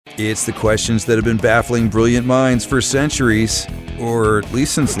It's the questions that have been baffling brilliant minds for centuries, or at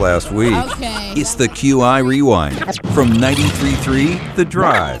least since last week. Okay. It's the QI Rewind from 93.3 The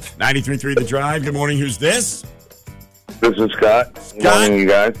Drive. 93.3 The Drive. Good morning. Who's this? This is Scott. Good morning, you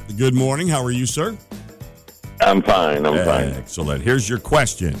guys. Good morning. How are you, sir? I'm fine. I'm fine. Excellent. Here's your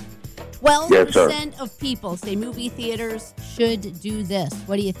question. 12% of people say movie theaters should do this.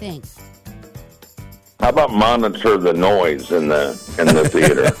 What do you think? How about monitor the noise in the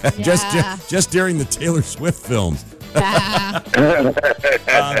theater? Yeah. Just during the Taylor Swift films.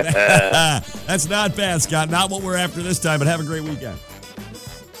 That's not bad, Scott. Not what we're after this time, but have a great weekend.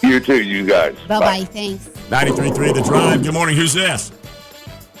 You too, you guys. Bye-bye. Thanks. 93.3 The Drive. Good morning. Who's this?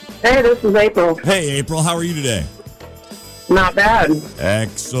 Hey, this is April. Hey, April. How are you today? Not bad.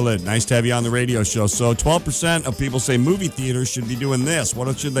 Excellent. Nice to have you on the radio show. So 12% of people say movie theaters should be doing this.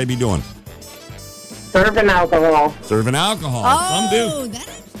 What should they be doing? Serving alcohol. Serving alcohol. Oh, Some do. that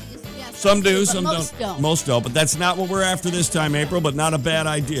actually is, yes. Some do, But some most don't. Most don't, but that's not what we're after this time, April, but not a bad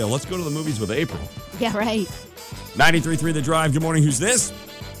idea. Let's go to the movies with April. Yeah, right. 93.3 The Drive. Good morning. Who's this?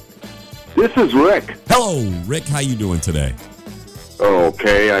 This is Rick. Hello, Rick. How you doing today?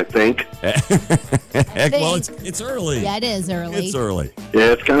 Okay, I think. Well, it's early. Yeah, it is early. It's early.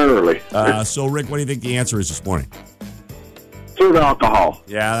 Yeah, it's kind of early. So, Rick, what do you think the answer is this morning? Serve alcohol.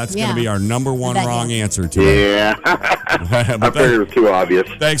 Yeah, that's going Yeah. to be our number one Bet wrong you. answer today. Yeah. I But figured it was too obvious.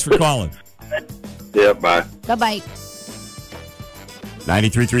 thanks for calling. Yeah, bye. Bye-bye.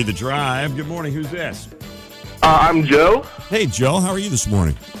 93.3 The Drive. Good morning. Who's this? I'm Joe. Hey, Joe. How are you this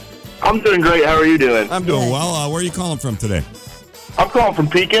morning? I'm doing great. How are you doing? I'm doing Good. well. Where are you calling from today? I'm calling from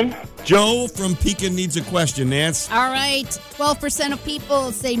Pekin. Joe from Pekin needs a question, Nance. All right. 12% of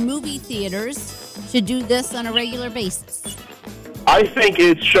people say movie theaters should do this on a regular basis. I think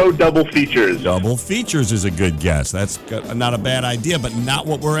it's show double features. Double features is a good guess. That's not a bad idea, but not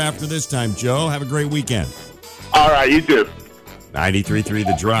what we're after this time, Joe. Have a great weekend. All right, you too. 93.3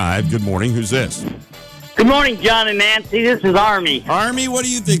 The Drive. Good morning. Who's this? Good morning, John and Nancy. This is Army. Army, what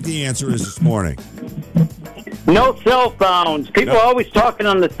do you think the answer is this morning? No cell phones. People are always talking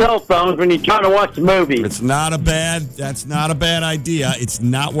on the cell phones when you're trying to watch a movie. That's not a bad idea. It's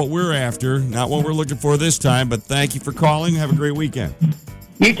not what we're after, not what we're looking for this time, but thank you for calling. Have a great weekend.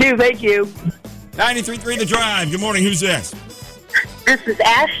 You too. Thank you. 93.3 The Drive. Good morning. Who's this? This is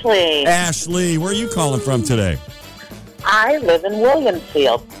Ashley. Ashley, where are you calling from today? I live in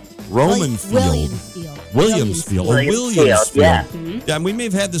Williamsfield. Williamsfield. Williamsfield. Williamsfield. Yeah. Yeah, we may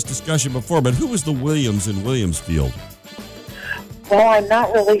have had this discussion before, but who was the Williams in Williamsfield? Well, I'm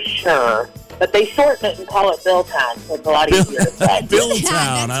not really sure, but they shorten it and call it Billtown, so it's a lot easier to say. Billtown.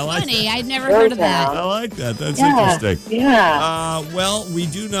 Yeah, that's I like funny. that. I'd never heard of that. I like that. That's Yeah. interesting. Yeah. Well, we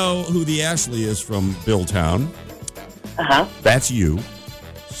do know who the Ashley is from Billtown. Uh-huh. That's you.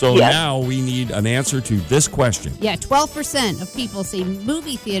 So Yes. now we need an answer to this question. Yeah, 12% of people say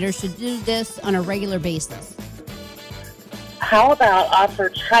movie theaters should do this on a regular basis. How about offer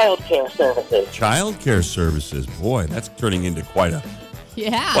child care services? Child care services. Boy, that's turning into quite an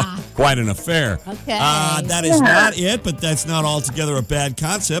affair. Okay. That is not it, but that's not altogether a bad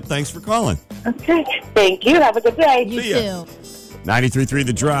concept. Thanks for calling. Okay. Thank you. Have a good day. You See ya. too. 93.3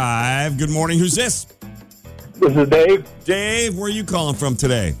 The Drive. Good morning. Who's this? This is Dave. Dave, where are you calling from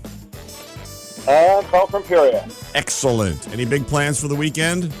today? I'm calling from Peoria. Excellent. Any big plans for the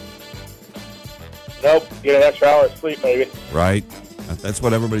weekend? Nope. Get an extra hour of sleep, maybe. Right. That's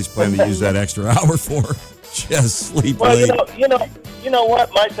what everybody's planning to use that extra hour for. Just sleep Well, late. you know what?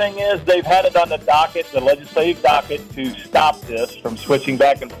 My thing is they've had it on the docket, the legislative docket, to stop this from switching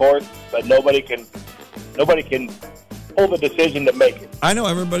back and forth, but nobody can pull the decision to make it. I know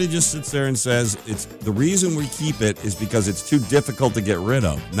everybody just sits there and says it's the reason we keep it is because it's too difficult to get rid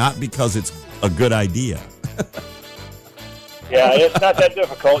of, not because it's a good idea. Yeah, it's not that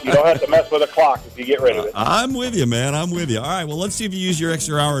difficult. You don't have to mess with a clock if you get rid of it. I'm with you, man. I'm with you. All right, well, let's see if you use your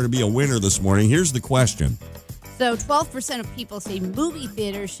extra hour to be a winner this morning. Here's the question. So 12% of people say movie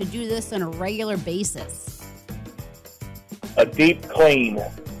theaters should do this on a regular basis. A deep clean.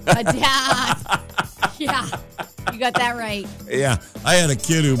 Yeah, you got that right. Yeah, I had a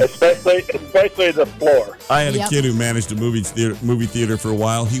kid who Especially the floor. Yep. kid who managed a movie theater for a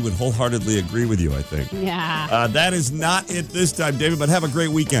while. He would wholeheartedly agree with you, I think. Yeah. That is not it this time, David, but have a great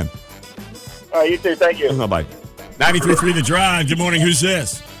weekend. All right, you too. Thank you. Bye-bye. 93.3 The Drive. Good morning. Who's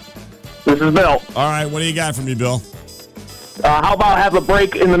this? This is Bill. All right, what do you got for me, Bill? How about have a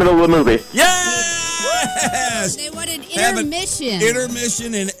break in the middle of the movie? Yeah! Yes. They want an Have an intermission.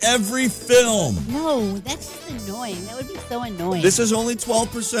 intermission in every film. No, that's just annoying. That would be so annoying. This is only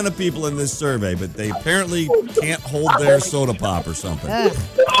 12% of people in this survey, but they apparently can't hold their soda pop or something. Ugh.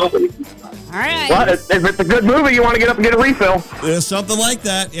 All right. Well, if it's a good movie, you want to get up and get a refill. Something like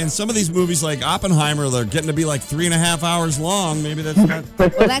that. And some of these movies, like Oppenheimer, they're getting to be like 3.5 hours long. Maybe that's not,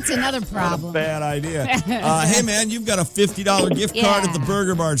 Well, that's another not a problem. bad idea. Hey, man, you've got a $50 gift card at the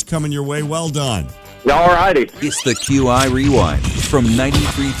Burger Barge coming your way. Well done. All righty. It's the QI Rewind from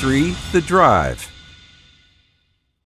 93.3 The Drive.